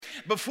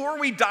Before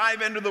we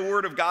dive into the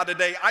Word of God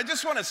today, I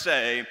just want to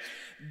say,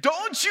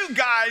 don't you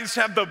guys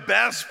have the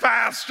best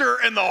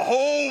pastor in the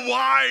whole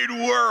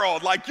wide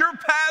world? Like, your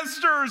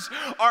pastors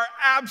are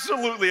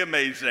absolutely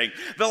amazing.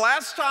 The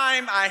last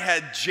time I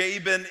had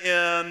Jabin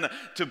in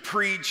to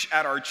preach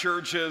at our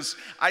churches,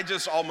 I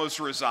just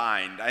almost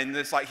resigned. And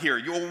it's like,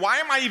 why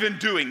am I even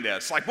doing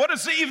this? Like, what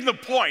is even the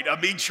point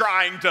of me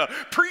trying to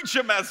preach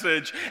a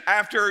message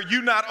after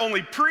you not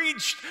only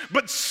preached,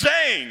 but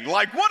sang?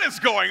 Like, what is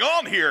going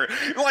on here?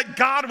 Like,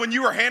 God, when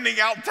you were handing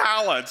out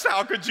talents,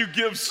 how could you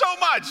give so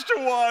much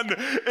to one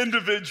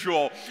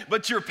individual?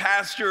 But your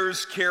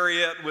pastors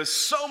carry it with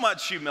so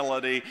much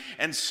humility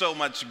and so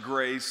much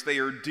grace. They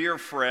are dear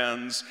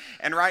friends.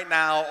 And right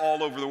now,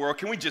 all over the world,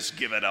 can we just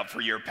give it up for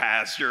your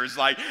pastors?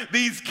 Like,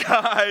 these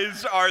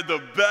guys are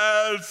the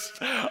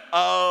best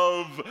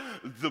of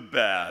the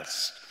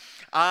best.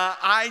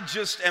 I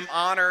just am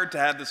honored to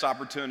have this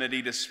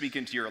opportunity to speak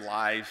into your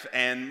life.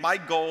 And my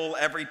goal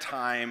every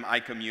time I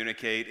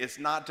communicate is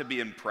not to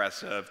be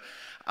impressive.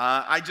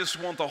 I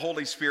just want the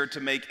Holy Spirit to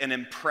make an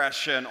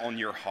impression on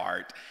your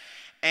heart.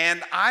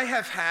 And I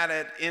have had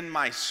it in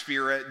my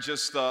spirit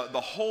just the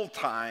whole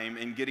time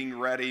in getting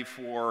ready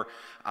for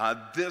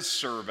this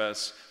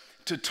service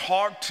to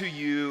talk to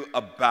you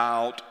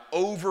about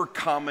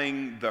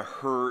overcoming the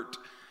hurt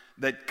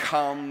that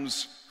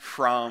comes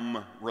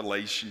from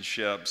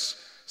relationships,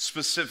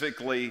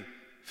 specifically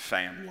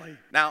family.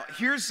 Now,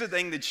 here's the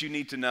thing that you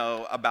need to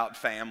know about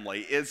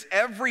family is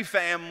every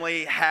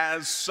family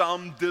has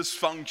some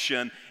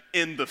dysfunction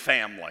in the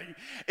family.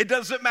 It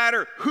doesn't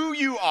matter who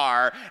you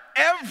are,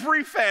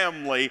 every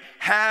family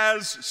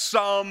has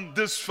some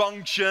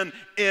dysfunction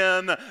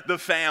in the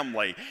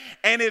family.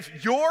 And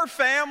if your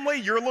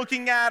family, you're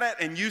looking at it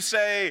and you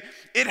say,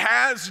 it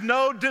has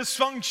no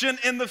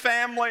dysfunction in the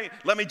family,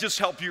 let me just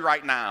help you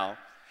right now.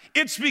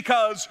 It's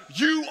because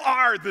you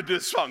are the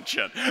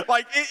dysfunction.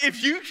 Like,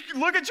 if you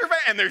look at your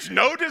family and there's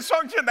no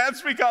dysfunction,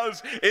 that's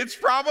because it's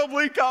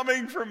probably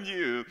coming from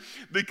you.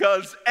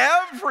 Because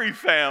every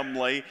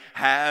family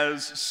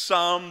has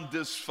some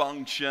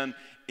dysfunction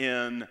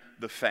in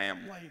the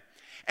family.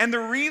 And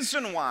the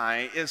reason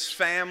why is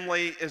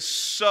family is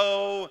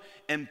so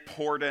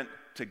important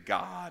to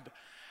God.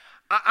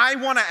 I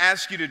want to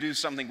ask you to do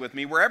something with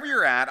me. Wherever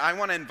you're at, I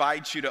want to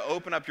invite you to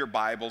open up your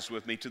Bibles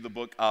with me to the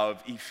book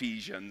of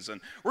Ephesians. And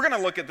we're going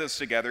to look at this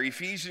together,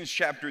 Ephesians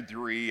chapter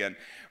 3. And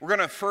we're going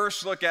to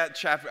first look at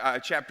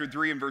chapter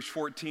 3 and verse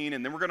 14,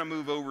 and then we're going to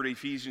move over to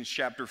Ephesians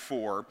chapter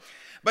 4.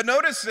 But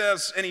notice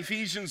this in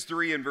Ephesians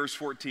 3 and verse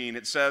 14.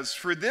 It says,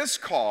 "For this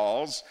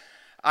cause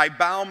I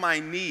bow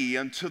my knee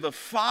unto the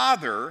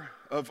Father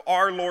of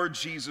our Lord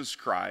Jesus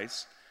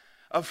Christ,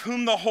 of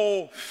whom the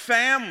whole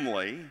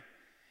family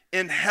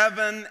in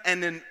heaven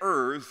and in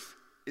earth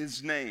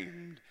is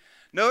named."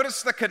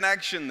 Notice the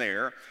connection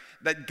there,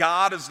 that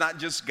God is not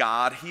just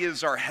God, He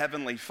is our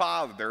heavenly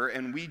Father,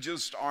 and we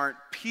just aren't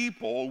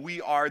people.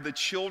 We are the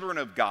children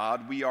of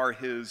God. We are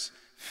His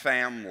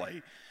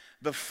family.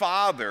 The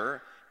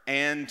Father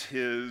and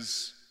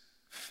His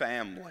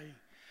family.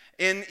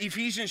 In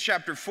Ephesians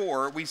chapter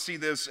 4, we see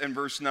this in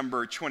verse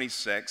number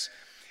 26.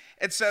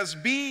 It says,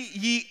 "Be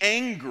ye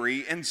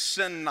angry and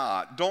sin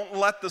not. Don't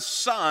let the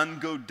sun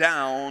go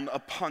down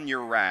upon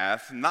your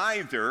wrath,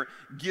 neither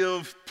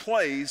give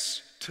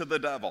place to the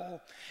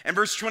devil." In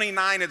verse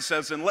 29 it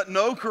says, "And let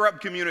no corrupt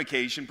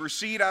communication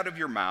proceed out of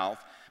your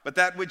mouth, but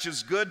that which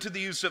is good to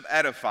the use of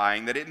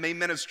edifying, that it may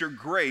minister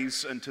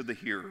grace unto the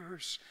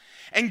hearers.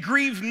 And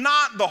grieve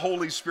not the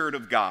Holy Spirit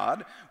of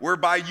God,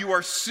 whereby you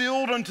are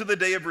sealed unto the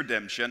day of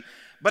redemption.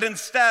 But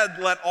instead,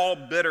 let all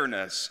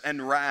bitterness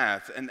and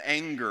wrath and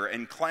anger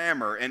and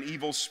clamor and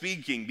evil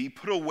speaking be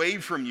put away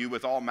from you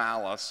with all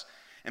malice.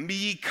 And be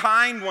ye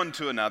kind one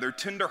to another,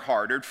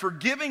 tenderhearted,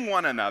 forgiving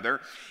one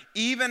another,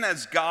 even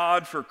as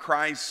God for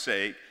Christ's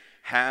sake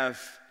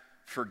hath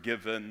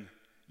forgiven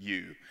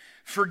you."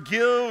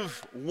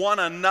 Forgive one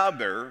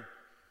another,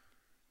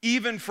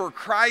 even for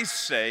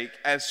Christ's sake,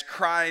 as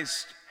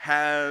Christ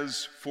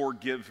has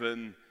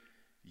forgiven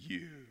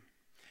you.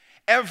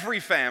 Every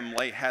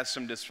family has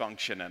some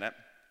dysfunction in it,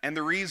 and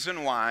the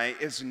reason why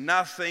is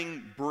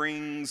nothing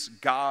brings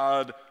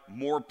God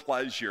more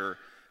pleasure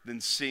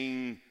than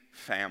seeing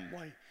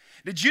family.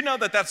 Did you know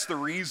that that's the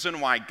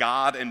reason why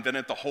God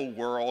invented the whole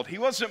world? He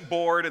wasn't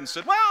bored and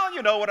said, well,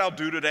 you know what I'll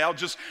do today? I'll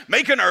just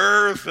make an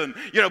earth and,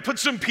 put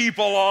some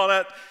people on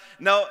it.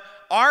 No,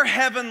 our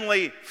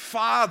Heavenly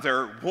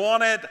Father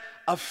wanted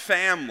a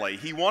family.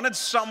 He wanted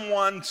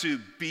someone to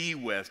be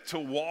with, to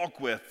walk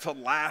with, to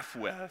laugh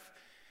with.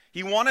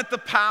 He wanted the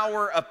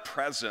power of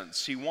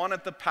presence. He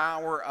wanted the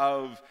power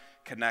of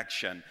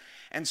connection.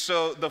 And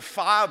so the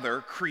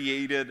Father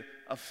created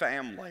a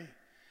family.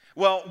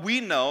 Well,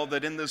 we know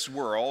that in this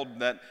world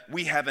that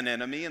we have an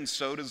enemy, and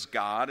so does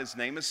God. His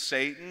name is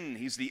Satan.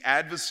 He's the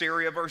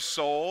adversary of our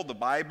soul. The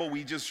Bible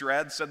we just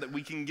read said that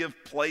we can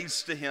give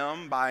place to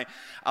him by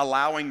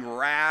allowing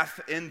wrath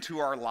into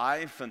our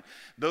life and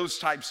those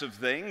types of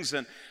things.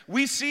 And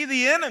we see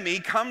the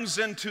enemy comes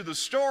into the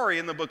story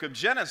in the book of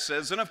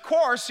Genesis, and of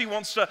course he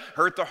wants to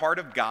hurt the heart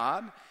of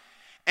God.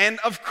 And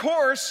of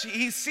course,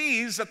 he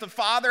sees that the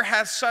Father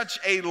has such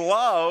a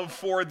love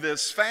for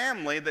this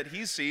family that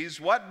he sees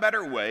what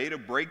better way to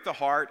break the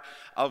heart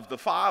of the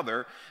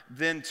Father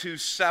than to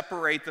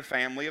separate the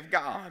family of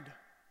God.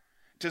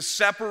 To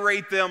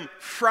separate them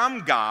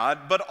from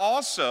God, but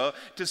also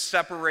to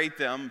separate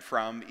them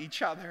from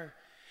each other.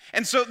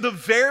 And so the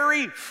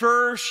very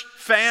first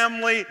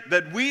family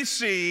that we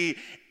see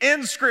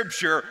in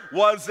Scripture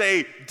was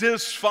a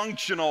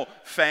dysfunctional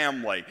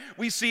family.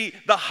 We see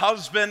the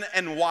husband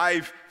and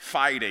wife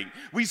fighting.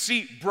 We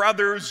see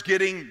brothers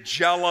getting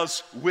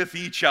jealous with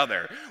each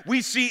other.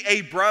 We see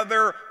a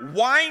brother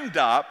wind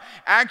up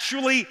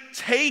actually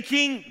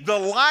taking the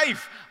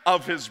life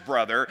of his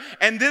brother.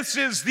 And this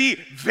is the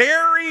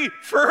very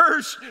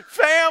first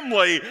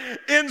family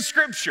in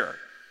Scripture.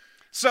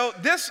 So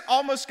this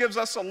almost gives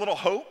us a little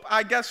hope,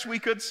 I guess we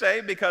could say,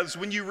 because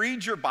when you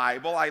read your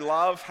Bible, I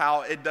love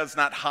how it does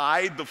not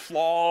hide the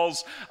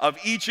flaws of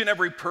each and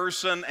every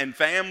person and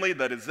family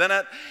that is in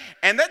it.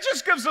 And that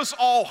just gives us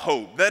all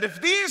hope that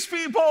if these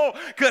people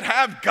could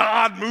have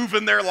God move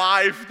in their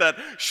life, that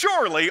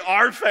surely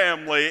our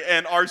family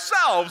and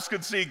ourselves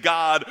could see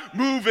God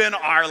move in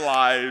our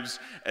lives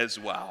as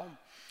well.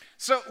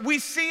 So we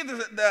see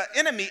the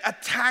enemy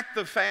attack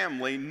the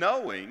family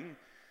knowing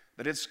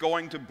that it's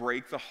going to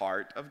break the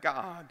heart of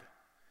God.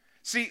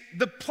 See,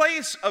 the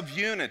place of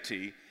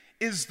unity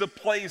is the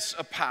place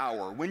of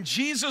power. When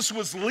Jesus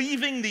was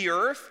leaving the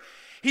earth,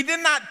 he did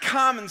not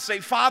come and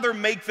say, Father,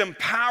 make them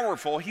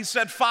powerful. He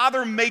said,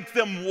 Father, make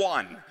them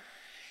one.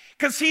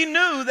 Because he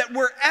knew that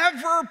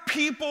wherever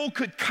people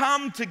could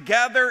come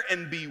together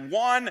and be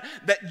one,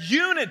 that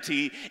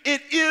unity,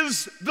 it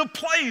is the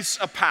place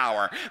of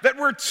power. That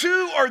where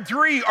two or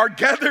three are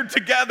gathered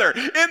together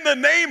in the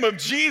name of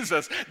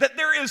Jesus, that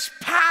there is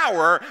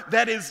power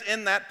that is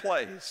in that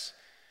place.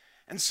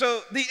 And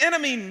so the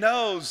enemy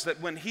knows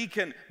that when he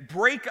can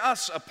break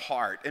us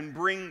apart and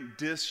bring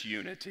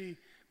disunity,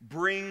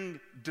 bring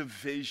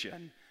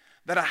division,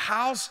 that a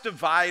house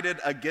divided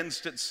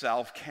against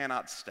itself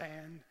cannot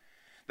stand.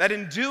 That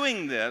in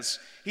doing this,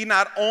 he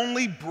not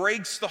only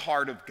breaks the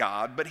heart of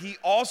God, but he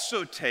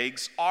also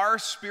takes our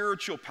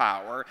spiritual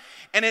power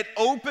and it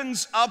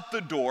opens up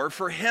the door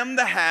for him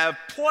to have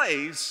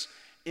place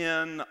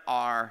in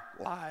our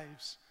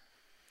lives.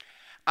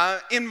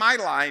 In my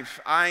life,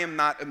 I am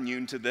not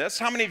immune to this.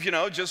 How many of you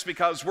know just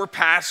because we're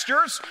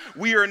pastors,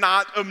 we are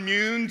not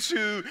immune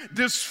to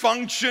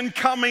dysfunction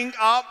coming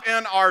up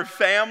in our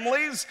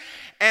families?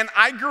 And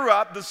I grew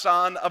up the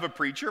son of a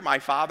preacher. My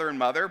father and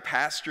mother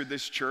pastored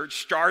this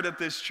church, started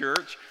this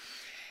church.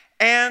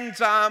 And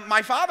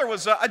my father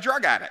was a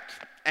drug addict.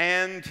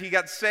 And he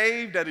got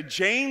saved at a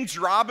James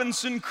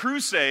Robinson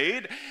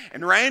crusade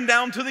and ran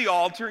down to the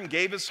altar and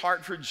gave his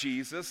heart for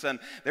Jesus. And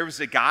there was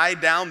a guy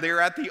down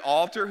there at the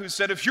altar who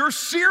said, if you're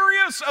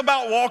serious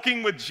about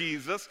walking with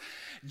Jesus,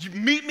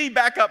 meet me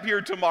back up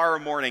here tomorrow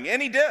morning.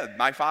 And he did.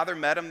 My father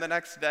met him the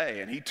next day,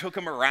 and he took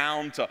him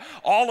around to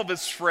all of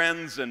his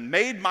friends and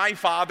made my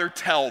father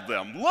tell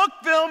them, look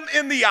them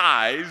in the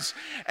eyes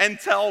and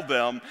tell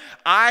them,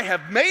 I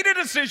have made a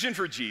decision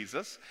for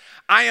Jesus.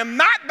 I am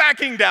not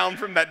backing down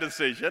from that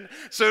decision,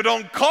 so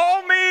don't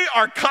call me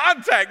or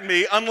contact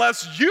me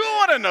unless you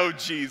want to know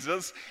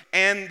Jesus.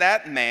 And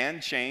that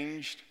man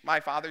changed my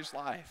father's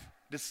life.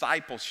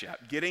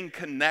 Discipleship, getting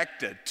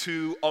connected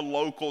to a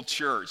local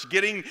church,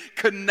 getting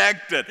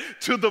connected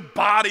to the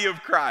body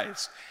of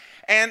Christ.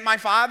 And my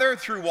father,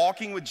 through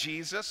walking with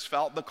Jesus,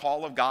 felt the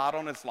call of God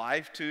on his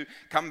life to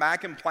come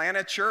back and plant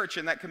a church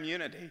in that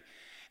community.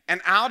 And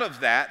out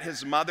of that,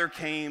 his mother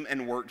came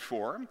and worked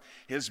for him.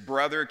 His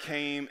brother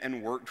came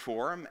and worked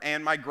for him.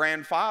 And my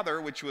grandfather,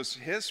 which was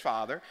his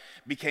father,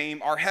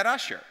 became our head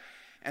usher.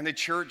 And the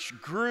church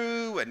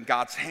grew, and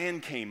God's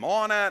hand came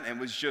on it,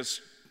 and was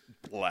just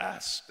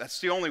blessed.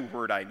 That's the only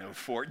word I know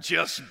for it,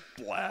 just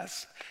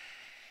blessed.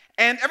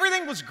 And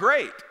everything was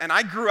great. And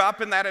I grew up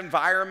in that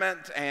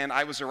environment, and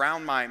I was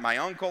around my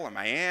uncle and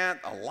my aunt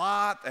a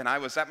lot, and I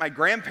was at my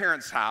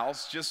grandparents'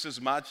 house just as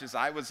much as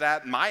I was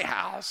at my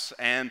house.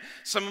 And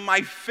some of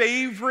my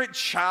favorite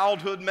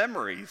childhood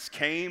memories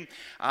came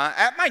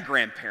at my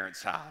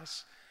grandparents'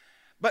 house.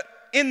 But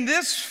in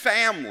this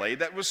family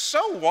that was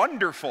so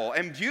wonderful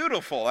and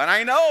beautiful, and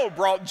I know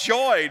brought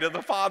joy to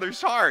the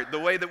Father's heart, the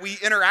way that we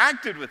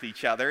interacted with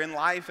each other in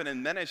life and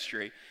in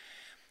ministry,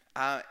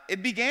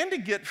 it began to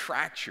get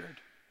fractured.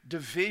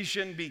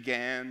 Division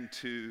began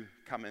to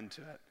come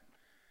into it.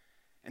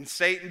 And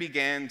Satan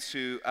began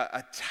to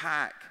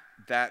attack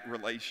that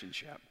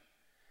relationship.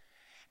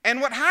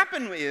 And what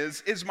happened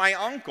is my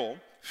uncle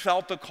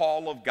felt the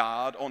call of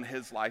God on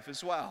his life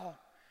as well.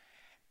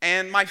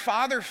 And my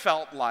father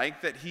felt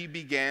like that he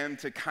began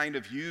to kind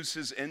of use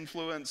his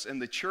influence in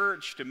the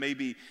church to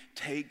maybe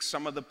take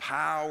some of the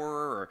power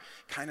or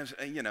kind of,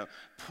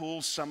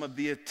 pull some of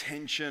the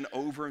attention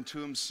over into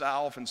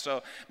himself. And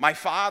so my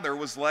father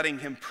was letting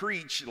him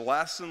preach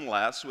less and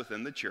less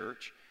within the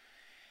church.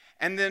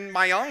 And then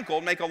my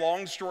uncle, make a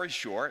long story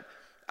short,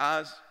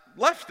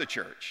 left the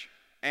church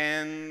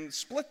and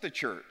split the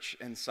church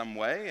in some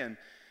way. And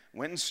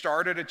went and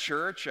started a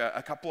church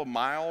a couple of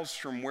miles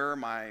from where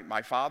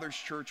my father's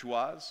church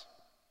was.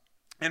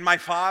 And my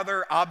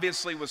father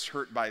obviously was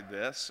hurt by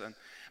this, and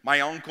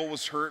my uncle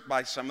was hurt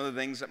by some of the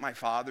things that my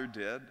father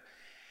did.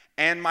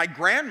 And my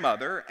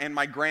grandmother and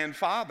my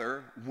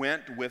grandfather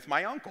went with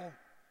my uncle.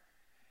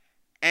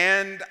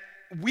 And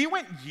we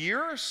went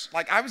years,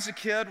 like I was a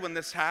kid when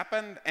this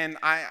happened, and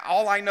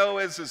all I know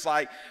is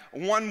like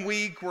 1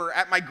 week we're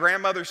at my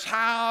grandmother's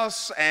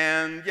house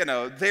and,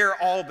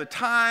 there all the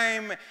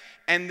time.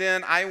 And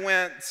then I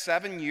went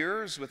 7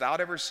 years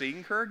without ever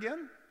seeing her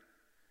again.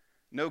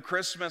 No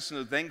Christmas,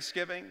 no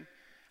Thanksgiving.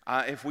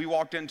 If we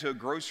walked into a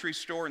grocery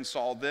store and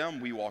saw them,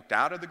 we walked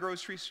out of the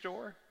grocery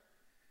store.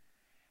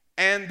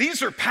 And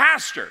these are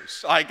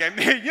pastors. Like I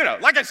said,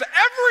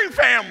 every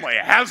family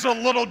has a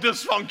little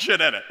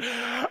dysfunction in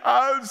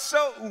it.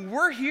 So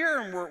we're here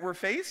and we're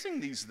facing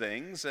these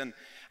things, and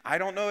I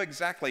don't know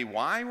exactly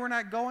why we're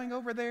not going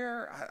over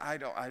there. I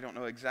don't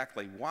know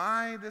exactly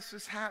why this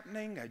is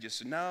happening. I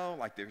just know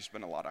like there's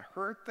been a lot of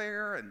hurt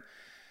there, and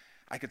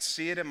I could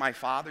see it in my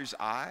father's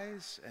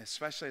eyes,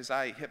 especially as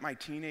I hit my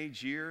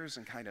teenage years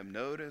and kind of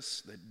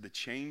noticed the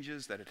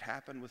changes that had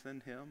happened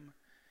within him.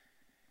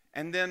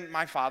 And then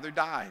my father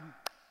died.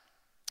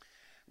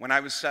 When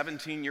I was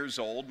 17 years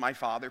old, my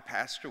father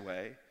passed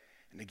away.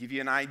 And to give you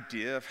an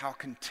idea of how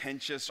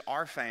contentious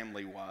our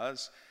family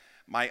was,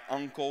 my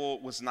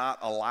uncle was not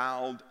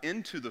allowed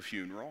into the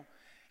funeral,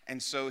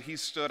 and so he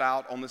stood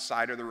out on the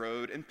side of the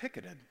road and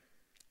picketed.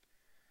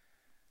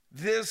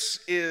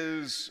 This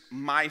is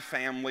my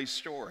family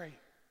story.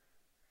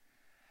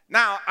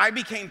 Now, I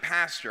became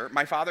pastor.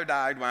 My father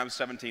died when I was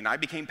 17. I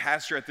became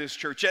pastor at this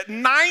church at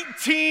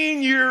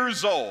 19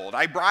 years old.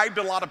 I bribed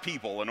a lot of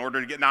people in order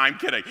to get, no, I'm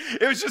kidding.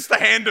 It was just the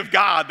hand of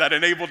God that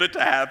enabled it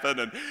to happen.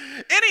 And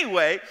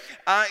anyway,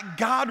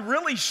 God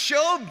really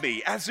showed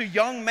me as a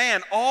young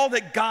man all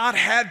that God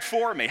had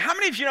for me. How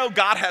many of you know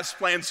God has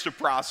plans to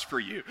prosper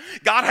you?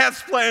 God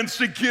has plans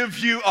to give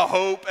you a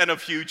hope and a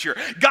future.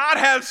 God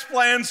has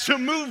plans to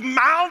move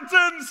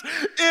mountains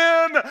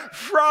in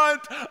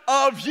front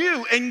of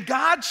you. And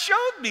God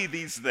showed me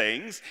these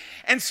things.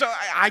 And so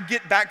I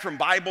get back from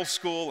Bible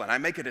school and I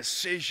make a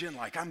decision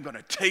like I'm going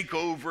to take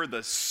over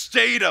the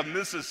state of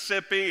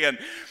Mississippi. And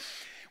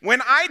when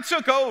I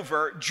took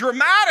over,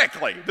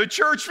 dramatically, the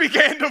church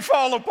began to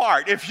fall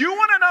apart. If you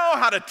want to know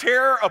how to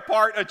tear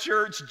apart a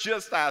church,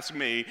 just ask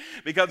me.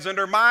 Because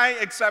under my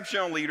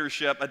exceptional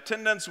leadership,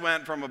 attendance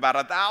went from about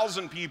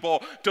 1,000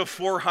 people to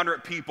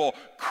 400 people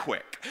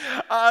quick.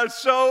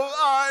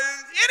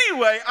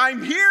 Anyway,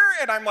 I'm here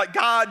and I'm like,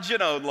 God,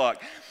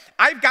 look,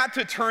 I've got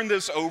to turn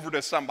this over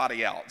to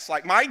somebody else.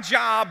 Like my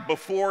job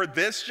before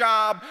this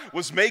job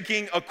was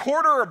making a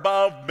quarter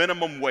above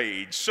minimum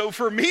wage. So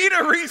for me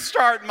to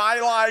restart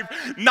my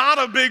life, not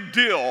a big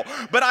deal.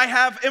 But I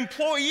have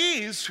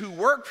employees who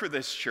work for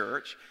this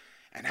church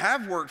and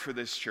have worked for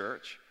this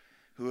church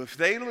who, if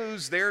they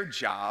lose their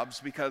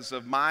jobs because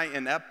of my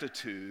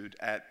ineptitude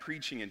at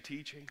preaching and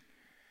teaching,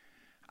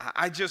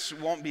 I just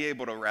won't be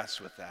able to rest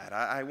with that.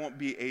 I won't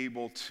be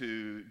able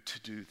to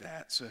do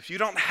that. So if you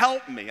don't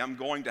help me, I'm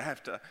going to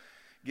have to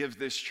give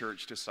this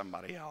church to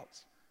somebody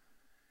else.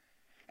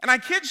 And I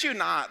kid you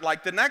not,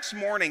 like the next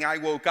morning I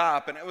woke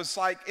up and it was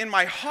like in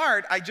my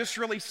heart, I just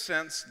really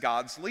sensed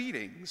God's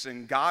leadings.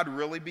 And God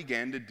really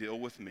began to deal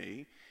with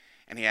me.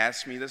 And he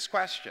asked me this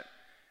question: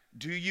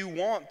 do you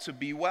want to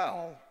be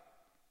well?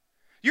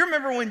 You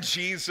remember when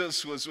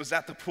Jesus was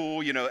at the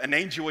pool, an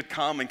angel would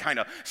come and kind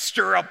of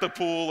stir up the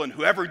pool, and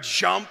whoever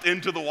jumped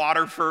into the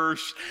water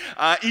first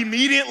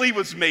immediately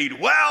was made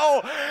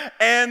well.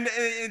 And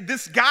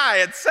this guy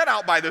had sat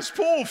out by this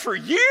pool for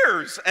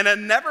years and had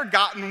never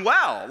gotten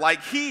well.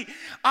 Like he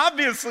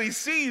obviously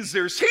sees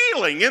there's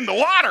healing in the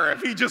water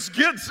if he just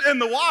gets in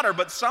the water,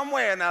 but some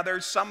way or another,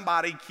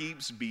 somebody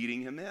keeps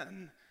beating him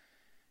in.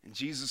 And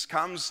Jesus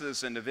comes to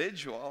this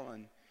individual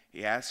and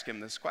he asks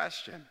him this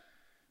question: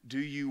 do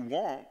you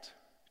want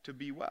to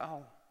be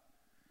well?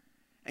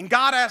 And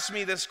God asked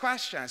me this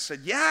question. I said,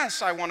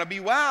 yes, I want to be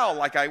well.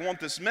 Like I want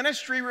this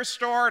ministry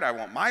restored. I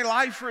want my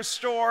life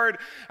restored.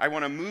 I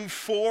want to move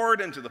forward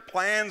into the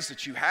plans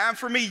that you have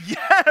for me.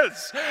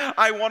 Yes,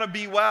 I want to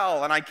be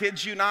well. And I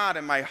kid you not,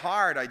 in my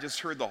heart, I just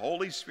heard the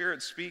Holy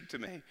Spirit speak to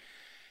me.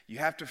 You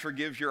have to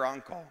forgive your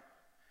uncle.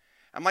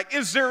 I'm like,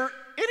 is there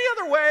any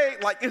other way?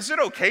 Like, is it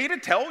okay to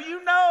tell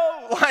you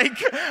no?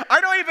 Like, I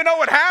don't even know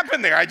what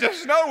happened there. I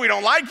just know we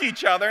don't like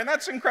each other, and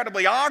that's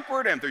incredibly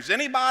awkward. And if there's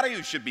anybody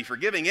who should be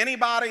forgiving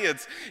anybody,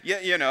 it's,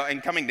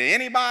 and coming to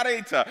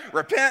anybody to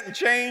repent and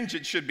change,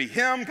 it should be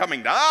him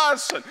coming to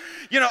us, and,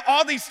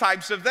 all these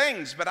types of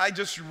things. But I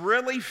just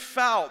really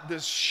felt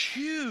this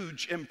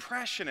huge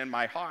impression in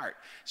my heart.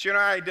 So,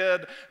 I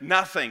did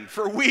nothing.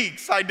 For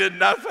weeks, I did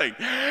nothing.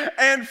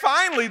 And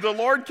finally, the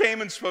Lord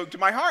came and spoke to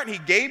my heart, and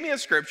he gave me a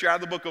scripture out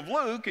of the book of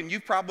Luke, and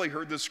you've probably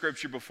heard this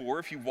scripture before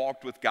if you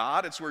walked with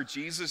God. It's where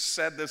Jesus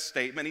said this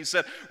statement. He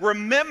said,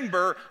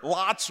 remember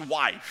Lot's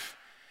wife.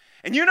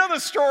 And you know the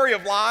story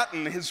of Lot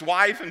and his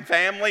wife and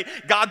family.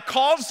 God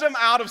calls them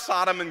out of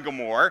Sodom and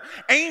Gomorrah.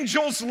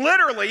 Angels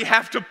literally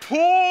have to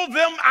pull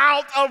them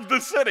out of the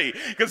city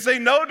because they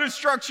know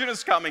destruction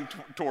is coming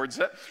towards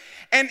it.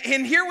 And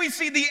here we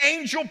see the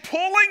angel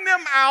pulling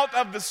them out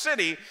of the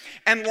city,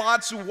 and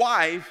Lot's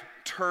wife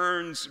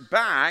turns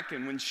back,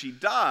 and when she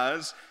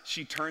does,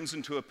 she turns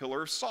into a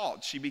pillar of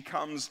salt. She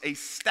becomes a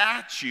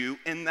statue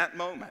in that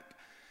moment.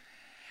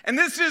 And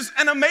this is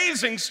an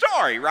amazing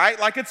story, right?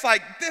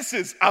 This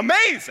is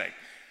amazing.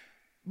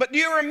 But do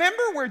you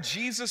remember where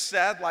Jesus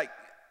said,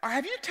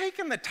 have you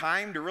taken the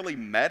time to really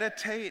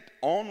meditate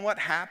on what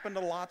happened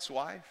to Lot's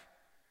wife?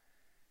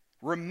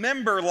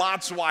 Remember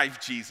Lot's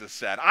wife, Jesus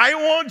said. I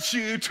want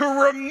you to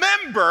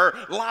remember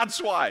Lot's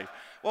wife.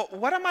 Well,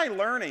 what am I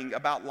learning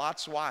about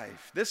Lot's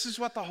wife? This is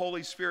what the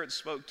Holy Spirit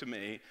spoke to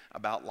me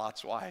about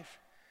Lot's wife.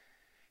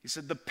 He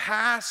said, the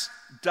past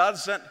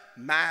doesn't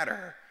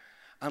matter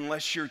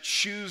unless you're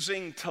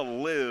choosing to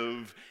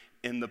live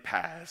in the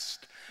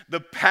past.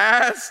 The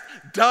past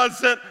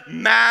doesn't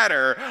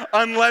matter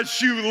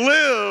unless you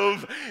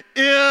live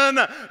in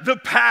the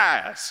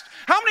past.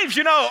 How many of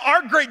you know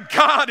our great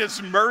God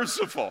is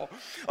merciful?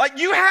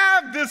 You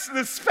have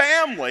this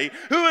family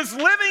who is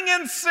living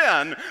in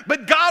sin,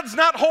 but God's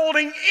not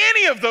holding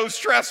any of those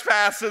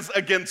trespasses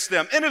against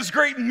them. In His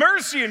great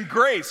mercy and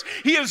grace,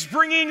 He is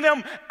bringing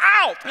them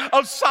out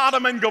of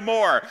Sodom and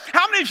Gomorrah.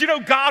 How many of you know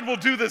God will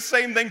do the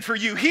same thing for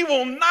you? He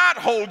will not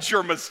hold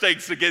your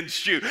mistakes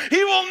against you.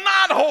 He will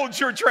not hold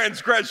your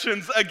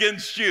transgressions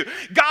against you.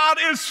 God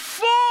is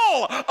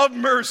full of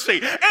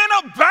mercy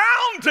and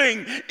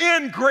abounding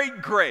in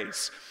great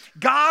grace.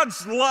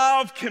 God's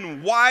love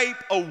can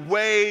wipe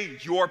away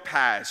your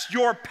past.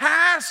 Your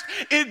past,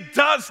 it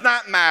does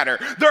not matter.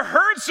 The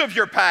hurts of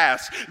your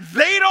past,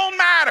 they don't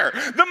matter.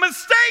 The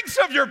mistakes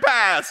of your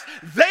past,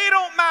 they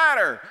don't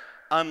matter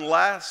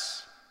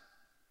unless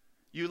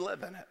you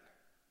live in it.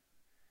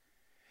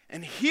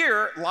 And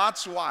here,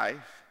 Lot's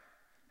wife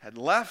had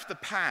left the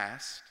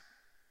past,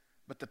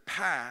 but the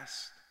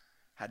past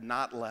had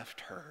not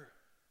left her.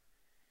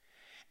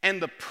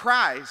 And the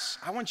price,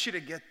 I want you to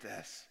get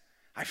this.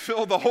 I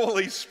feel the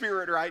Holy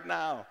Spirit right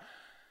now.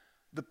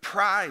 The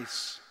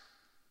price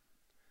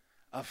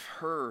of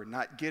her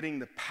not getting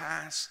the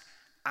past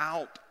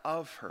out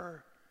of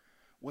her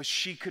was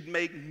she could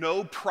make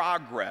no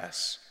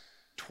progress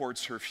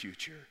towards her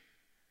future.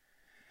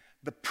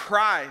 The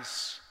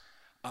price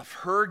of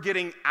her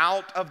getting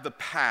out of the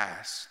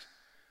past,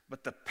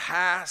 but the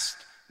past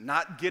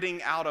not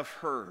getting out of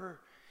her,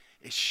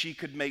 is she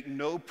could make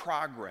no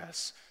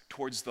progress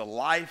towards the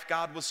life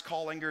God was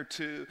calling her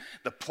to,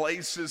 the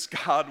places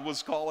God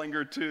was calling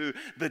her to,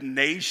 the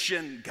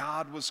nation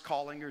God was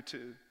calling her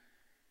to.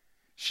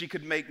 She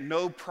could make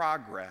no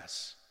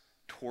progress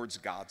towards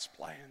God's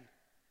plan.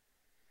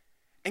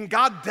 And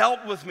God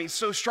dealt with me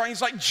so strong.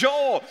 He's like,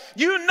 Joel,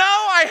 you know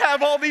I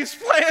have all these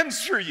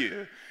plans for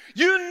you.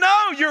 You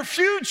know your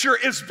future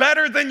is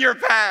better than your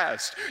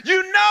past.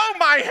 You know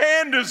my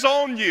hand is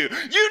on you.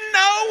 You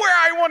know where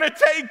I want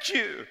to take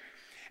you.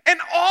 And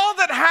all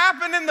that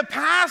happened in the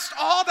past,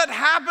 all that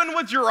happened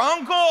with your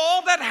uncle,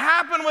 all that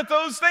happened with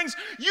those things,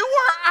 you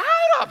are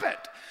out of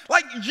it.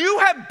 You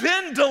have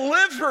been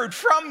delivered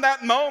from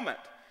that moment.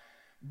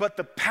 But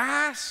the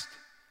past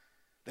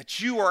that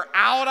you are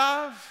out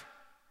of,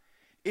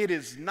 it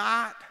is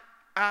not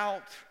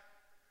out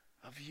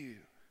of you.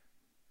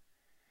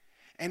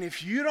 And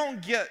if you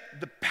don't get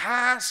the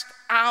past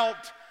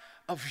out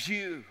of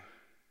you,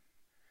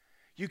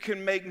 you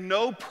can make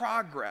no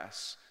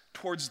progress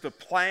towards the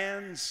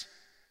plans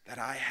that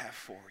I have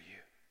for you.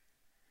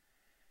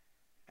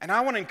 And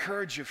I want to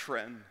encourage you,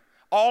 friend.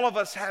 All of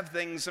us have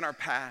things in our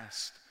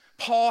past.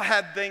 Paul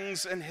had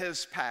things in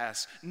his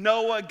past.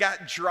 Noah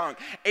got drunk.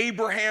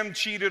 Abraham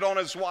cheated on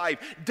his wife.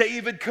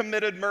 David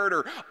committed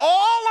murder.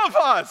 All of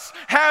us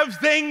have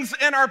things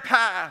in our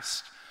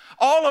past.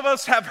 All of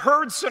us have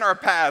hurts in our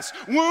past,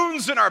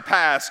 wounds in our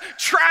past,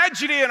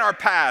 tragedy in our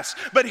past.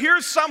 But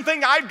here's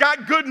something, I've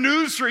got good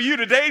news for you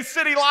today,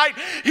 City Light.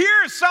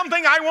 Here's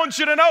something I want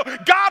you to know.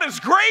 God is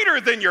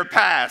greater than your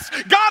past.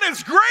 God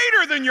is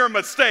greater than your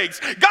mistakes.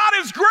 God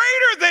is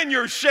greater than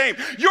your shame.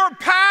 Your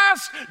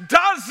past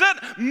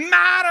doesn't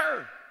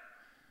matter.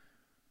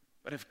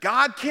 But if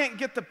God can't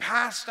get the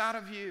past out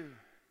of you,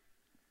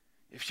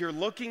 if you're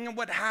looking at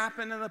what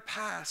happened in the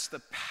past,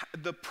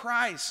 the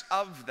price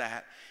of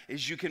that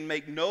is you can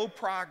make no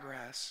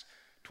progress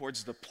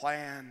towards the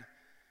plan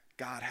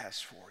God has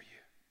for you.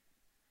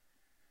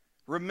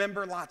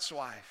 Remember Lot's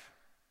wife.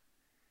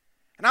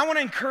 And I want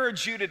to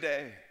encourage you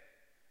today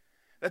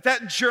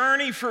that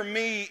journey for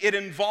me, it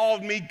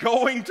involved me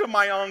going to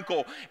my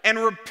uncle and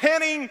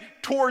repenting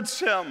towards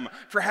him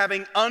for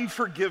having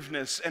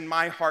unforgiveness in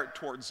my heart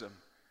towards him.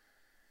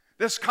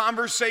 This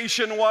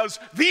conversation was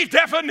the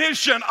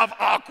definition of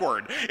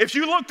awkward. If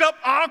you looked up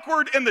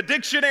awkward in the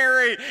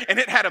dictionary and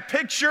it had a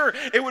picture,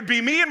 it would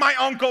be me and my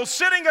uncle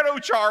sitting at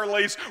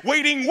O'Charlie's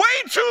waiting way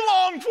too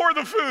long for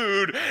the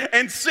food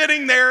and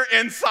sitting there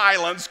in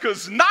silence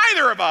because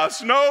neither of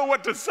us know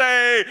what to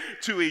say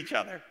to each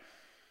other.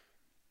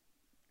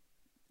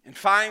 And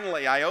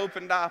finally, I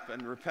opened up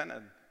and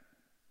repented.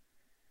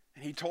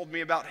 And he told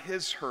me about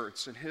his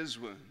hurts and his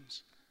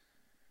wounds.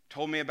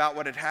 Told me about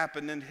what had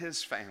happened in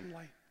his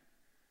family.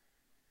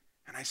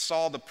 And I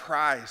saw the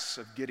price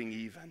of getting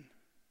even.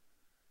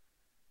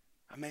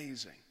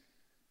 Amazing.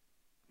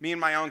 Me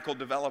and my uncle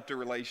developed a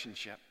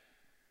relationship.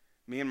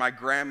 Me and my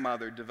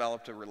grandmother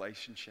developed a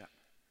relationship.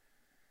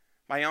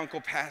 My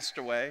uncle passed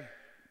away.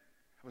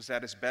 I was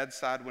at his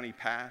bedside when he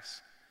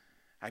passed.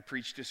 I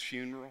preached his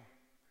funeral.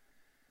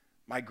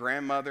 My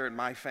grandmother and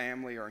my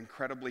family are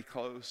incredibly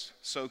close,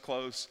 so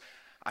close,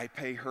 I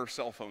pay her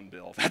cell phone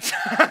bill. That's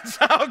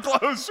how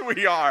close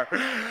we are.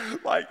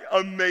 Like,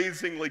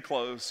 amazingly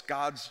close.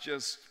 God's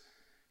just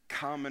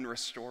come and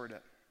restored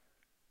it.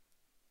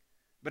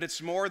 But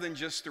it's more than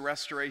just the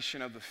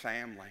restoration of the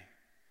family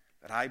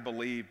that I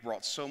believe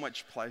brought so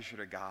much pleasure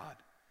to God.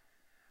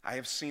 I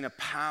have seen a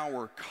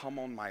power come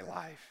on my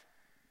life.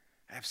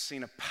 I have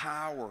seen a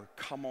power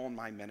come on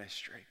my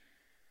ministry.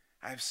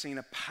 I have seen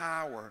a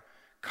power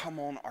come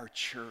on our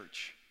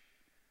church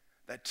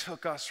that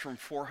took us from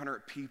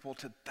 400 people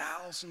to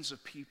thousands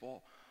of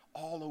people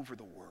all over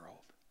the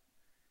world.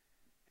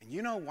 And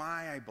you know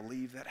why I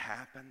believe that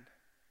happened?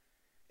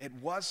 It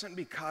wasn't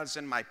because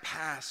in my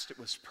past it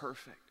was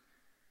perfect.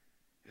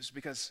 It was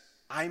because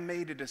I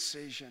made a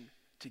decision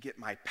to get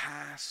my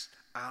past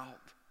out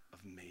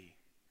of me.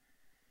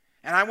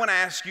 And I want to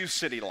ask you,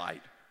 City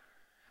Light,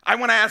 I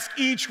want to ask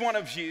each one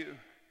of you,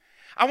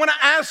 I want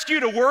to ask you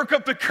to work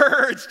up the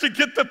courage to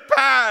get the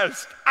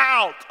past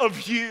out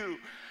of you.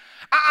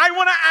 I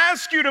want to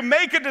ask you to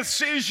make a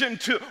decision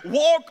to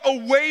walk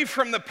away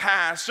from the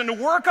past and to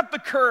work up the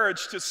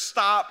courage to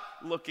stop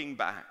looking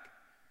back.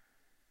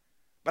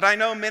 But I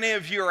know many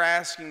of you are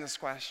asking this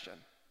question: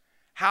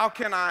 how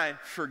can I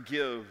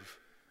forgive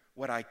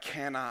what I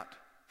cannot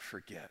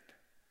forget?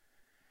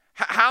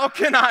 How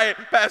can I,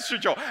 Pastor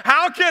Joel,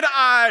 how can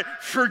I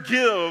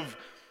forgive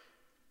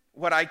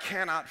what I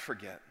cannot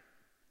forget?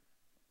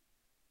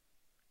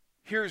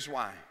 Here's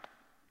why.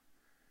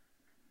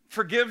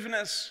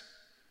 Forgiveness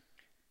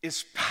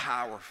is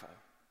powerful.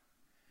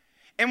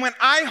 And when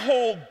I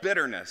hold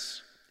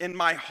bitterness in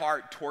my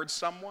heart towards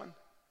someone,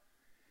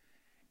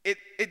 it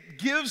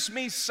gives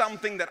me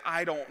something that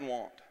I don't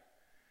want.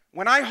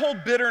 When I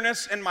hold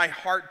bitterness in my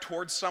heart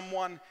towards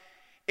someone,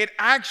 it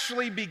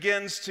actually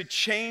begins to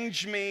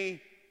change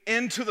me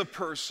into the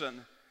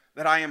person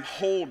that I am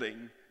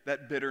holding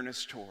that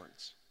bitterness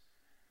towards.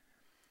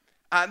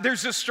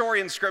 There's this story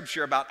in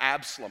Scripture about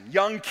Absalom,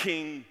 young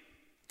king,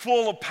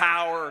 full of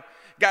power,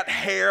 got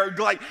hair,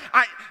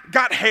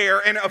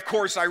 and of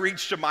course I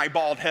reach to my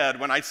bald head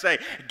when I say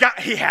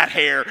he had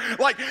hair,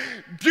 like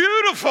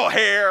beautiful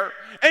hair,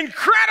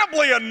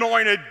 incredibly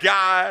anointed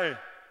guy.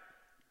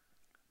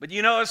 But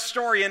you know, his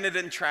story ended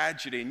in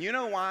tragedy, and you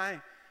know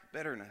why?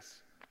 Bitterness.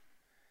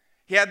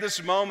 He had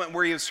this moment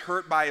where he was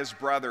hurt by his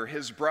brother.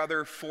 His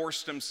brother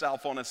forced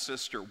himself on his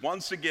sister.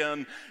 Once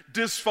again,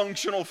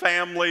 dysfunctional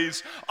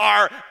families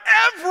are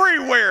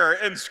everywhere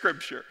in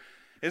Scripture.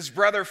 His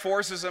brother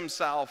forces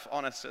himself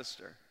on a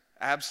sister.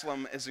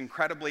 Absalom is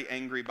incredibly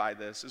angry by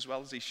this, as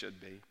well as he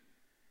should be.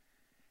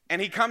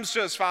 And he comes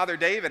to his father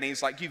David, and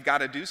he's like, you've got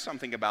to do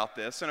something about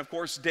this. And of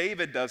course,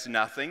 David does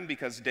nothing,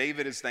 because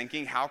David is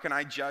thinking, how can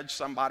I judge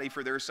somebody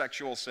for their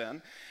sexual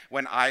sin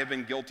when I have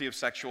been guilty of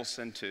sexual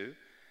sin too?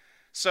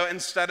 So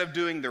instead of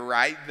doing the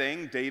right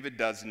thing, David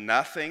does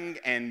nothing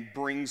and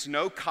brings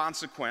no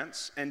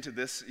consequence into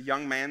this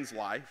young man's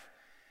life.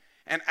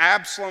 And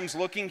Absalom's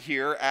looking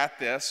here at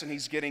this, and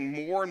he's getting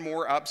more and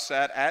more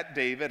upset at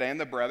David and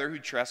the brother who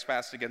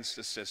trespassed against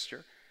his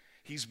sister.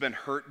 He's been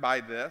hurt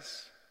by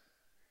this.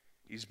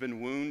 He's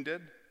been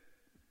wounded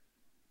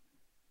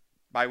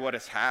by what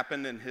has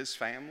happened in his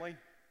family.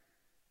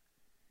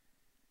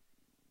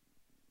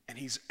 And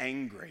he's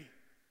angry.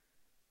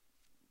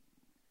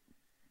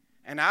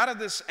 And out of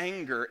this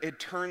anger, it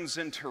turns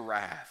into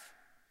wrath.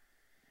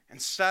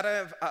 Instead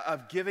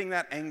of giving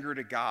that anger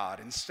to God,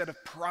 instead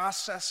of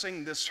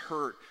processing this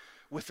hurt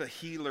with a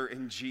healer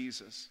in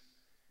Jesus,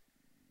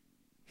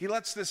 he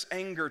lets this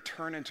anger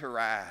turn into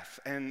wrath.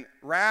 And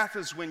wrath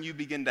is when you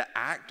begin to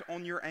act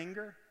on your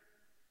anger.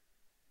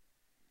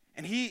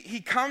 And he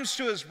comes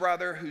to his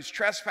brother who's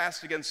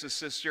trespassed against his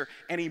sister,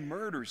 and he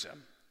murders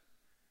him.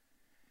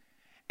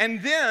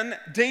 And then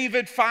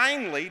David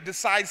finally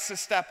decides to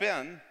step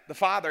in, the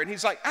father, and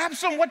he's like,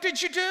 Absalom, what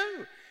did you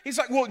do? He's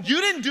like, well,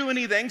 you didn't do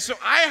anything, so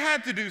I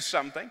had to do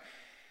something.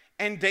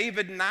 And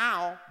David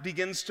now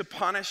begins to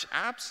punish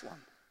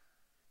Absalom.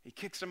 He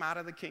kicks him out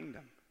of the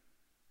kingdom.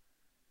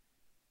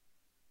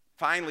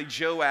 Finally,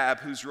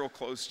 Joab, who's real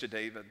close to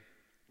David,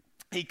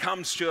 he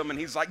comes to him and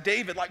he's like,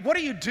 David, like, what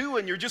are you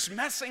doing? You're just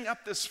messing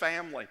up this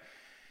family.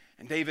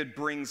 And David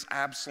brings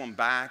Absalom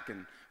back,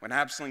 and when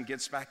Absalom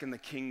gets back in the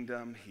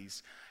kingdom, he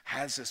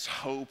has this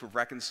hope of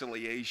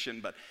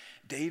reconciliation, but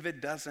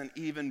David doesn't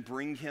even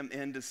bring him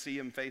in to see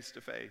him face to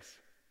face.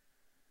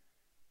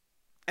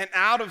 And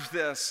out of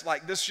this,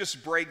 like, this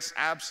just breaks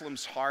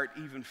Absalom's heart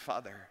even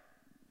further.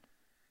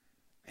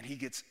 And he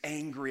gets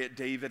angry at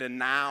David, and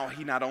now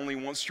he not only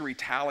wants to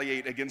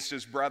retaliate against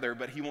his brother,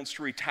 but he wants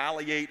to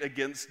retaliate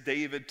against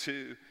David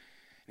too.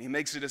 And he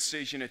makes a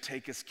decision to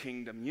take his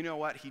kingdom. You know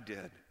what he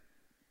did?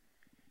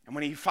 And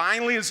when he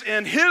finally is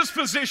in his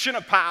position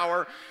of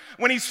power,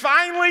 when he's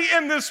finally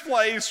in this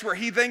place where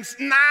he thinks,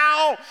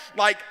 now,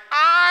 like,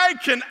 I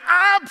can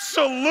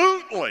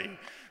absolutely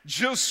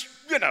just,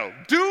 do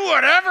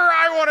whatever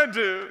I want to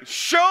do,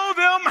 show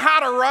them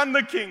how to run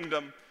the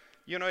kingdom.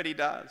 You know what he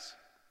does?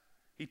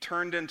 He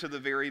turned into the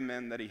very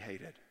men that he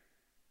hated.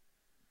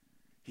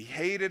 He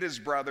hated his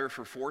brother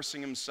for forcing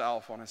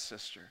himself on his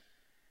sister.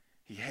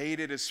 He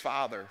hated his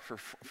father for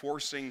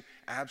forcing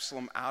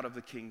Absalom out of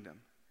the kingdom.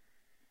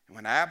 And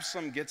when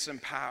Absalom gets in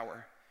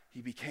power,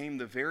 he became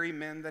the very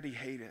men that he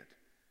hated.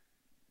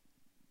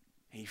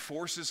 He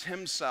forces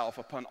himself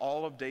upon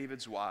all of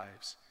David's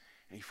wives,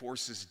 and he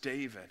forces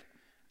David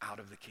out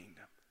of the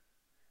kingdom.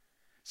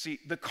 See,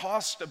 the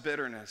cost of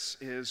bitterness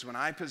is when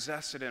I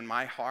possess it in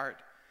my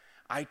heart,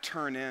 I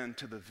turn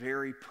into the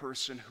very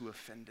person who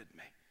offended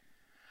me.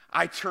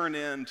 I turn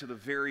into the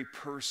very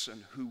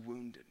person who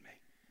wounded me.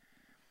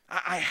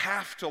 I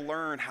have to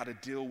learn how to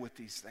deal with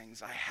these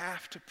things. I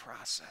have to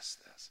process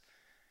this.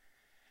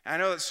 I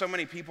know that so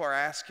many people are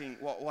asking,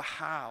 well,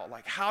 how?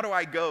 Like, how do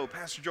I go?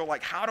 Pastor Joel,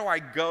 how do I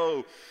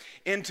go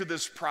into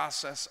this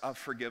process of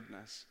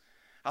forgiveness?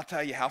 I'll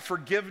tell you how.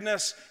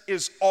 Forgiveness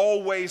is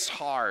always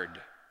hard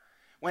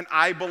when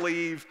I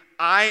believe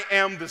I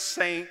am the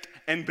saint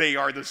and they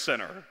are the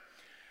sinner.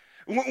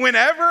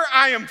 Whenever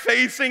I am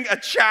facing a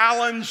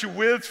challenge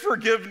with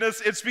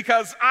forgiveness, it's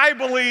because I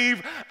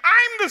believe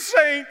I'm the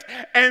saint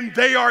and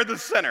they are the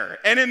sinner.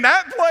 And in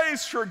that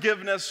place,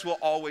 forgiveness will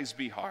always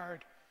be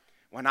hard.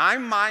 When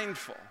I'm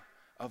mindful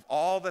of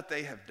all that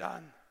they have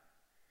done,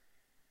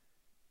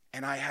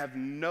 and I have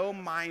no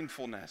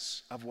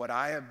mindfulness of what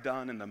I have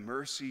done and the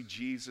mercy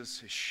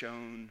Jesus has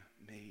shown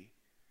me,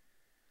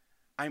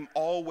 I'm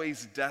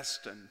always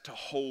destined to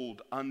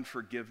hold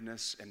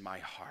unforgiveness in my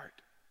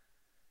heart.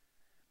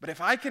 But if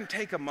I can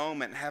take a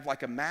moment and have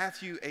like a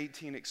Matthew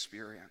 18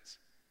 experience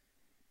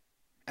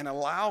and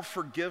allow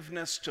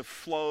forgiveness to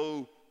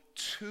flow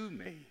to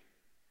me,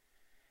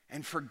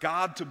 and for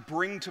God to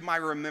bring to my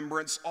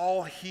remembrance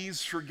all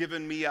He's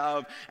forgiven me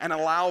of, and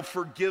allow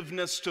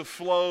forgiveness to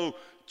flow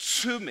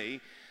to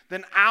me,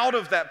 then out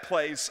of that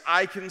place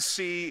I can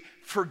see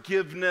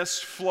forgiveness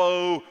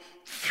flow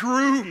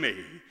through me.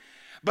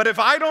 But if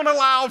I don't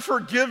allow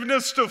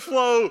forgiveness to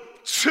flow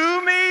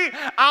to me,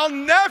 I'll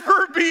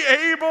never be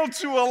able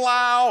to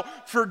allow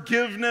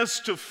forgiveness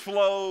to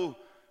flow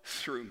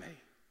through me.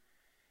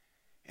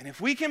 And if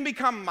we can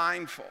become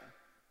mindful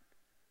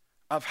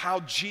of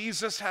how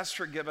Jesus has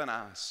forgiven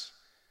us,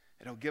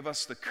 it'll give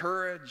us the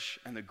courage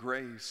and the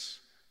grace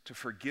to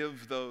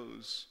forgive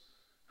those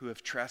who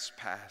have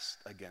trespassed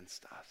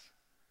against us.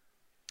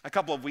 A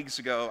couple of weeks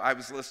ago, I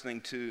was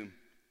listening to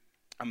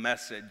a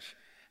message,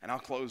 and I'll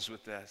close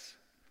with this,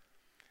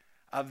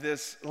 of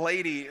this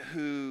lady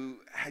who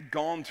had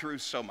gone through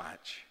so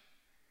much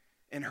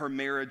in her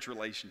marriage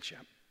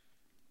relationship.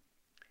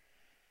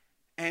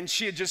 And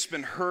she had just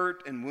been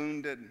hurt and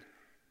wounded,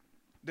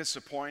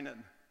 disappointed.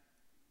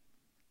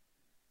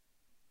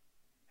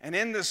 And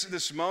in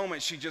this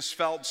moment, she just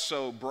felt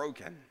so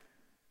broken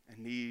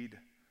in need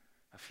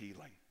of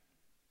healing.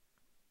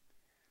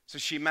 So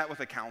she met with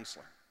a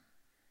counselor.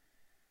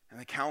 And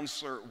the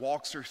counselor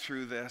walks her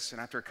through this, and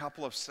after a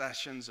couple of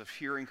sessions of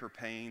hearing her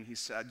pain, he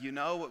said, you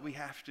know what we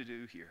have to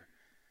do here?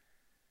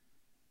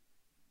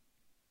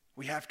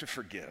 We have to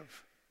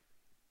forgive.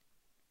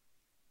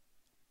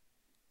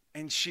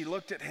 And she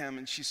looked at him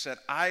and she said,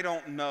 I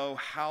don't know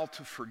how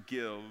to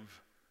forgive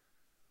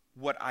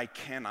what I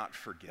cannot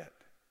forget.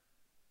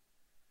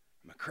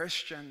 I'm a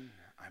Christian,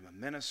 I'm a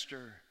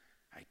minister,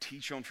 I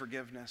teach on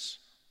forgiveness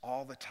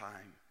all the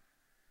time.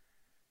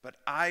 But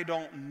I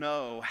don't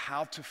know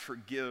how to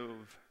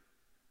forgive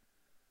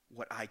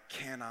what I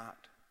cannot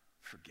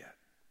forget.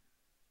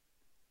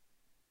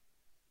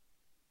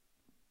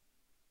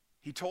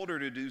 He told her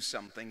to do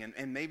something,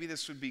 and maybe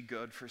this would be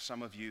good for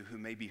some of you who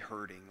may be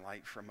hurting,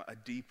 like from a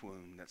deep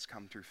wound that's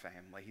come through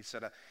family. He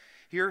said,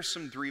 here are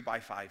some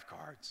 3x5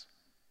 cards.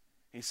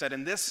 He said,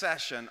 in this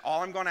session,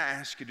 all I'm going to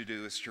ask you to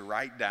do is to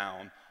write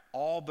down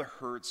all the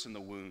hurts and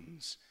the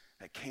wounds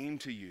that came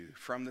to you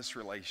from this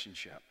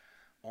relationship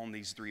on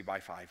these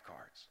 3x5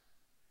 cards.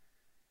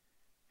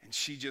 And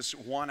she just,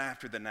 one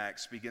after the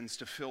next, begins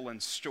to fill in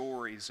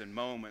stories and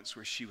moments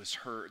where she was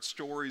hurt,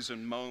 stories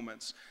and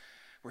moments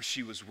where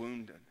she was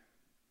wounded,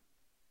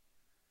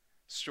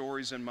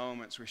 stories and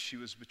moments where she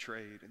was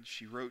betrayed. And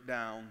she wrote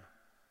down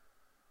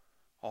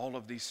all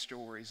of these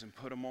stories and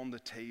put them on the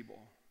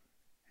table.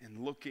 And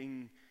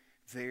looking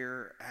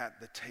there at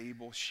the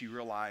table, she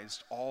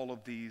realized all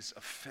of these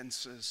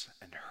offenses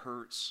and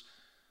hurts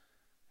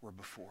were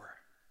before her.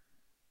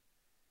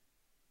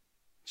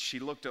 She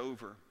looked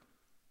over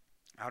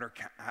at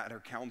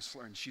her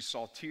counselor, and she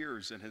saw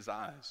tears in his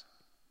eyes.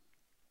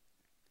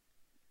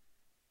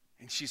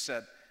 And she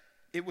said,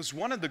 it was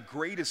one of the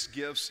greatest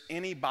gifts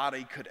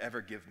anybody could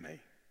ever give me,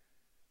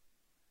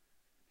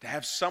 to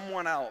have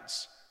someone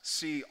else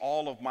see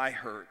all of my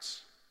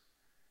hurts,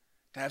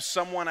 to have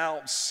someone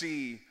else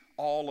see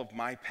all of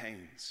my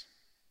pains,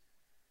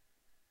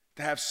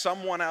 to have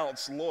someone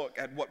else look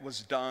at what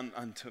was done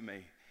unto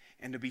me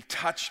and to be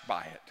touched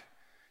by it,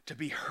 to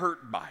be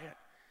hurt by it.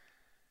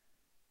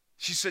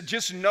 She said,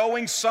 just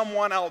knowing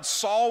someone else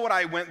saw what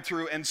I went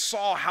through and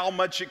saw how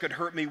much it could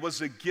hurt me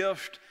was a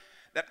gift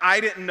that I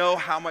didn't know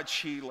how much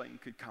healing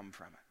could come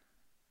from it.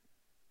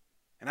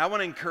 And I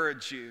want to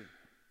encourage you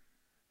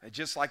that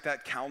just like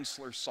that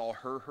counselor saw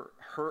her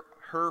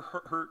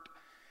hurt,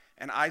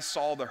 and I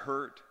saw the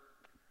hurt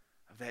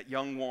of that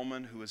young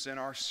woman who was in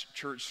our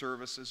church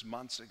services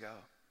months ago,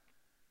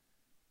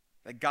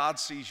 that God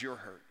sees your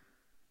hurt,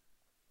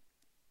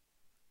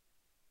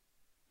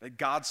 that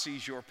God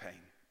sees your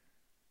pain,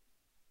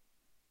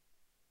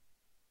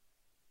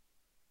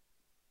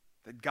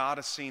 that God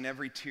has seen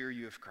every tear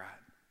you have cried.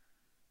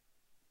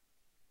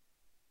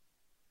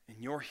 And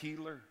your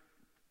healer,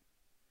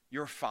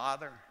 your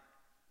Father,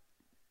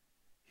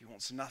 He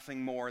wants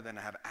nothing more than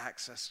to have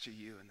access to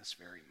you in this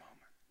very moment.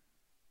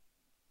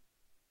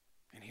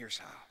 And here's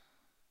how.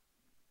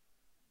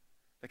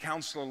 The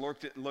counselor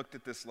looked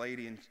at this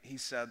lady and he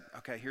said,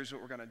 okay, here's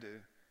what we're going to do.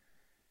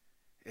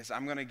 Is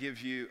I'm going to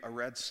give you a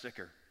red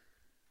sticker.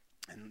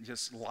 And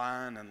just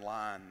line and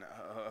line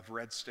of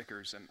red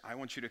stickers. And I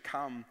want you to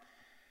come,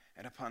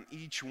 and upon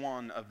each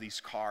one of these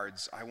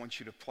cards, I want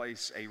you to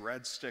place a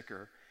red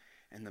sticker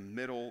in the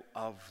middle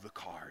of the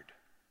card.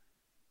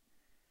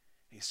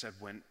 He said,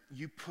 when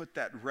you put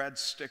that red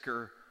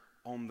sticker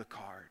on the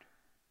card,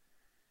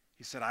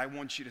 he said, I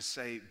want you to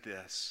say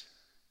this: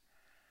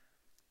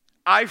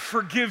 I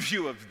forgive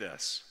you of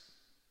this.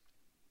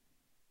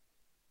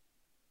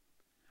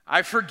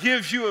 I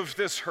forgive you of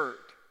this hurt.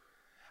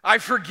 I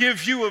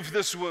forgive you of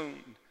this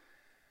wound.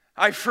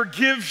 I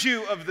forgive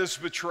you of this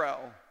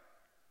betrayal.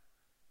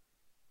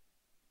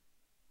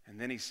 And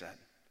then he said,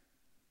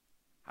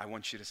 I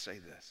want you to say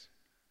this.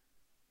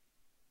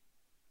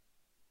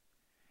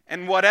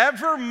 And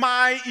whatever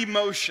my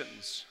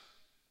emotions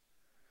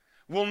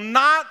will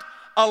not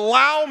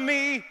allow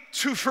me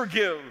to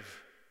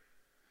forgive,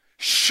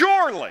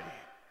 surely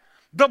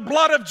the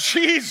blood of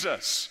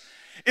Jesus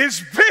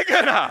is big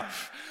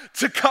enough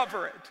to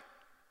cover it.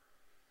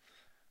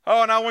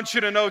 Oh, and I want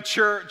you to know,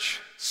 church,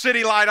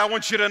 City Light, I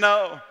want you to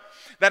know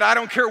that I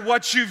don't care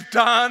what you've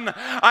done.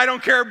 I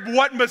don't care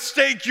what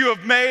mistake you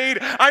have made.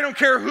 I don't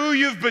care who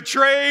you've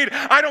betrayed.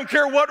 I don't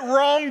care what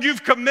wrong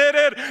you've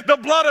committed. The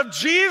blood of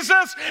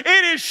Jesus,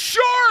 it is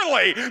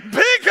surely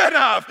big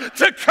enough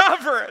to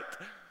cover it.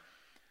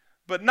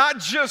 But not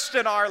just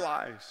in our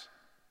lives.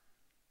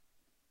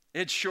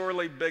 It's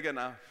surely big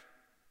enough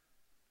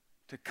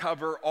to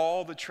cover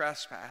all the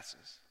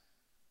trespasses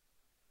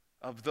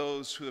of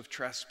those who have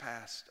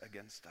trespassed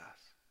against us.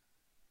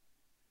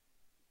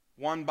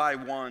 One by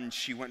one,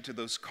 she went to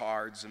those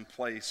cards and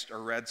placed a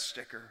red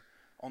sticker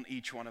on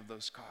each one of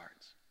those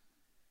cards.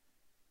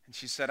 And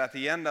she said, at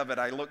the end of it,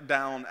 I looked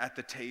down at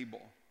the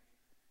table.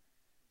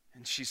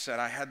 And she said,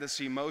 I had this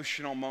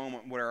emotional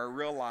moment where I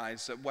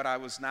realized that what I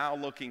was now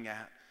looking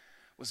at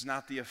was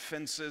not the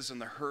offenses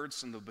and the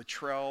hurts and the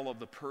betrayal of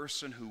the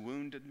person who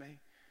wounded me.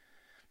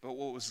 But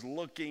what was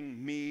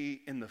looking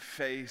me in the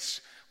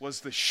face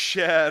was the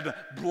shed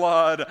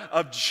blood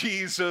of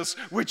Jesus,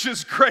 which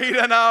is great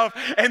enough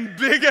and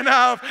big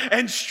enough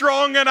and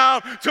strong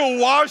enough to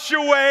wash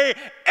away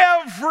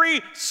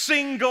every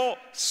single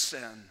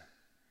sin.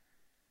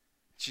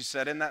 She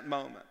said, in that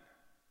moment,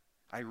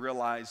 I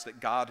realized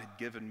that God had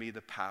given me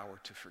the power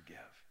to forgive.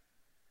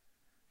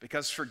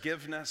 Because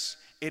forgiveness,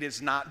 it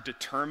is not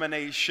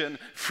determination.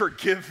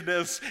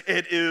 Forgiveness,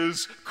 it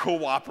is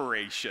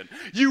cooperation.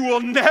 You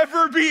will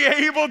never be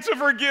able to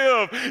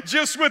forgive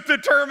just with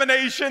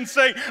determination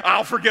saying,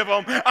 I'll forgive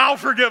them, I'll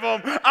forgive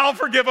them, I'll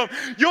forgive them.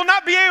 You'll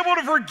not be able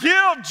to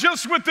forgive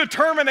just with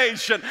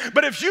determination.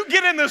 But if you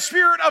get in the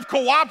spirit of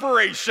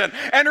cooperation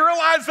and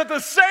realize that the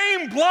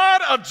same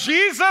blood of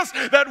Jesus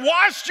that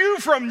washed you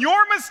from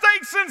your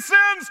mistakes and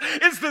sins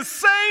is the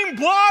same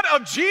blood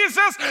of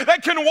Jesus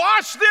that can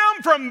wash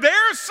them from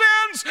their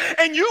sins,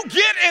 and you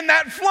get in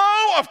that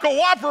flow of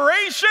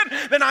cooperation,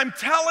 then I'm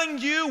telling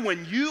you,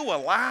 when you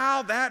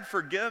allow that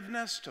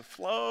forgiveness to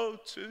flow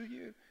to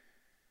you,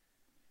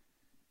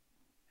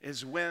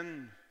 is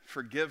when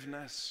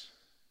forgiveness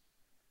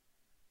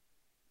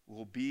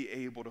will be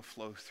able to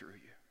flow through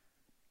you.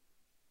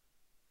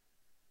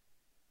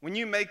 When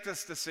you make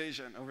this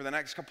decision over the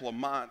next couple of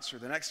months or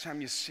the next time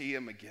you see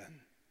him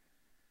again,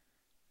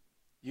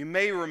 you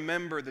may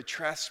remember the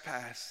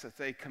trespass that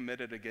they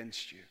committed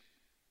against you.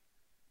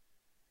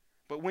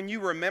 But when you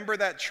remember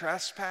that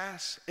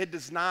trespass, it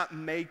does not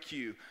make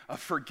you a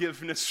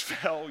forgiveness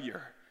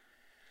failure.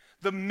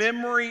 The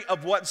memory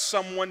of what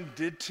someone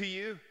did to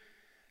you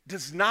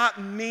does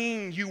not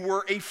mean you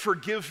were a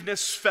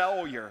forgiveness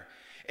failure.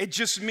 It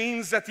just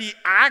means that the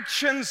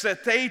actions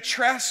that they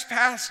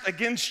trespassed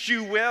against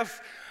you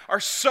with are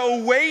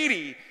so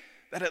weighty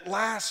that it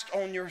lasts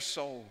on your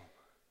soul.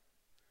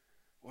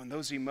 When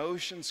those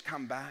emotions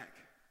come back,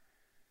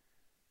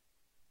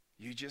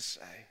 you just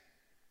say,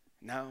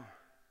 No,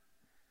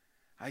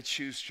 I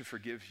choose to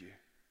forgive you.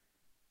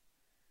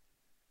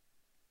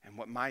 And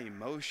what my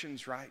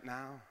emotions right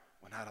now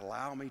will not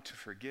allow me to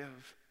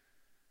forgive,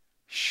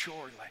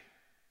 surely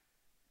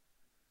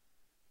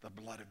the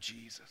blood of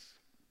Jesus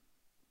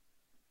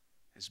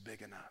is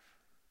big enough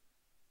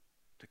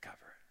to cover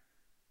it.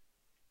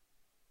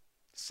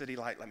 City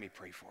Light, let me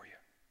pray for you.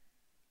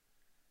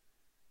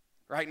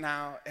 Right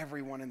now,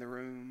 everyone in the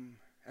room,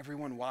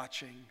 everyone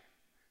watching,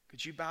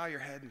 could you bow your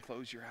head and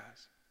close your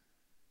eyes?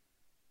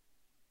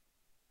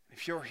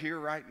 If you're here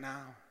right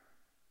now,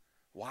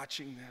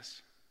 watching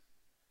this,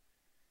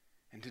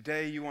 and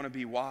today you want to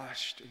be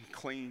washed and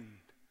cleaned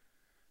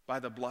by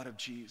the blood of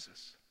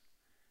Jesus,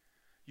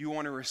 you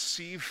want to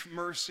receive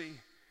mercy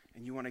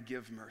and you want to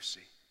give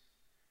mercy.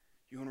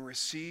 You want to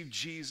receive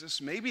Jesus.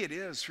 Maybe it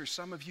is for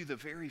some of you the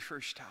very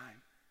first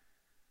time.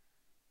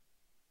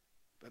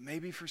 But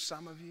maybe for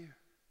some of you,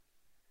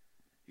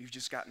 you've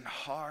just gotten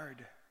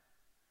hard.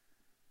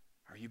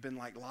 Or you've been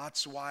like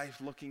Lot's wife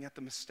looking at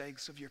the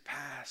mistakes of your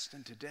past,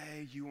 and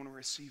today you want to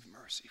receive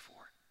mercy for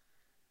it.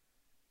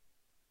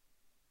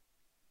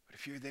 But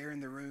if you're there in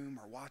the room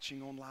or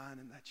watching online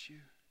and that's you,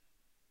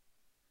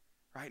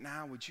 right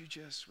now, would you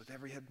just, with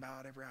every head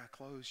bowed, every eye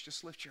closed,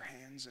 just lift your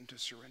hands and to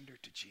surrender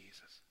to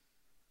Jesus?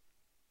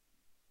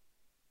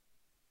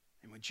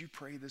 And would you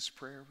pray this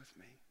prayer with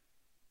me?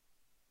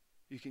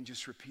 You can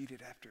just repeat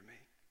it after me.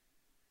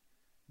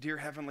 Dear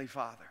Heavenly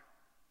Father,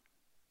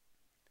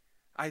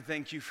 I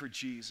thank you for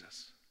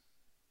Jesus.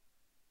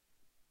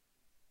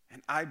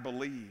 And I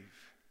believe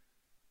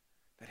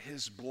that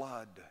his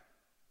blood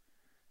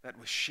that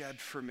was shed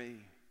for me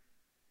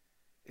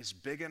is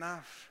big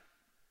enough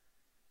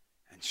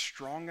and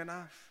strong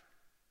enough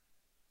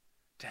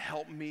to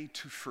help me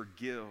to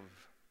forgive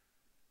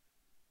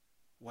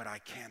what I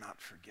cannot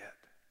forget.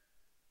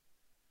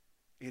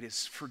 It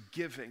is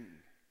forgiving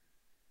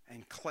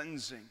and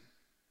cleansing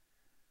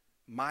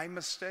my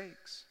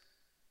mistakes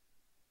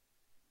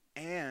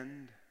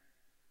and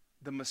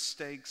the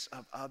mistakes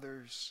of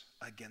others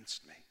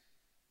against me.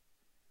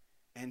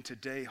 And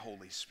today,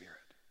 Holy Spirit,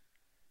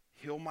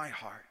 heal my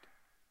heart,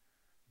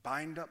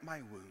 bind up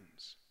my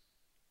wounds,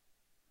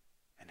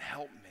 and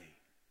help me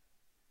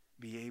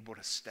be able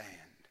to stand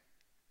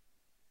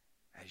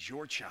as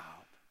your child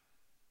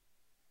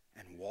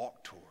and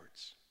walk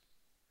towards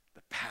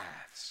the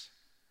paths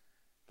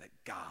that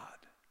God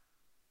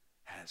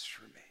has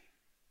for me.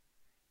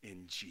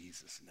 In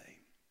Jesus'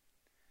 name.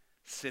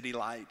 City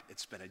Light,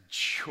 it's been a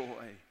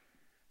joy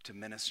to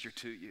minister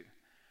to you.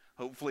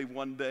 Hopefully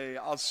one day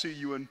I'll see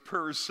you in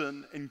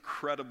person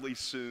incredibly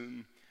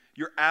soon.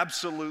 You're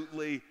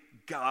absolutely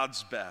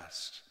God's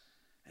best.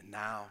 And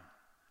now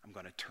I'm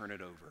going to turn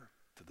it over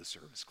to the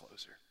service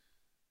closer.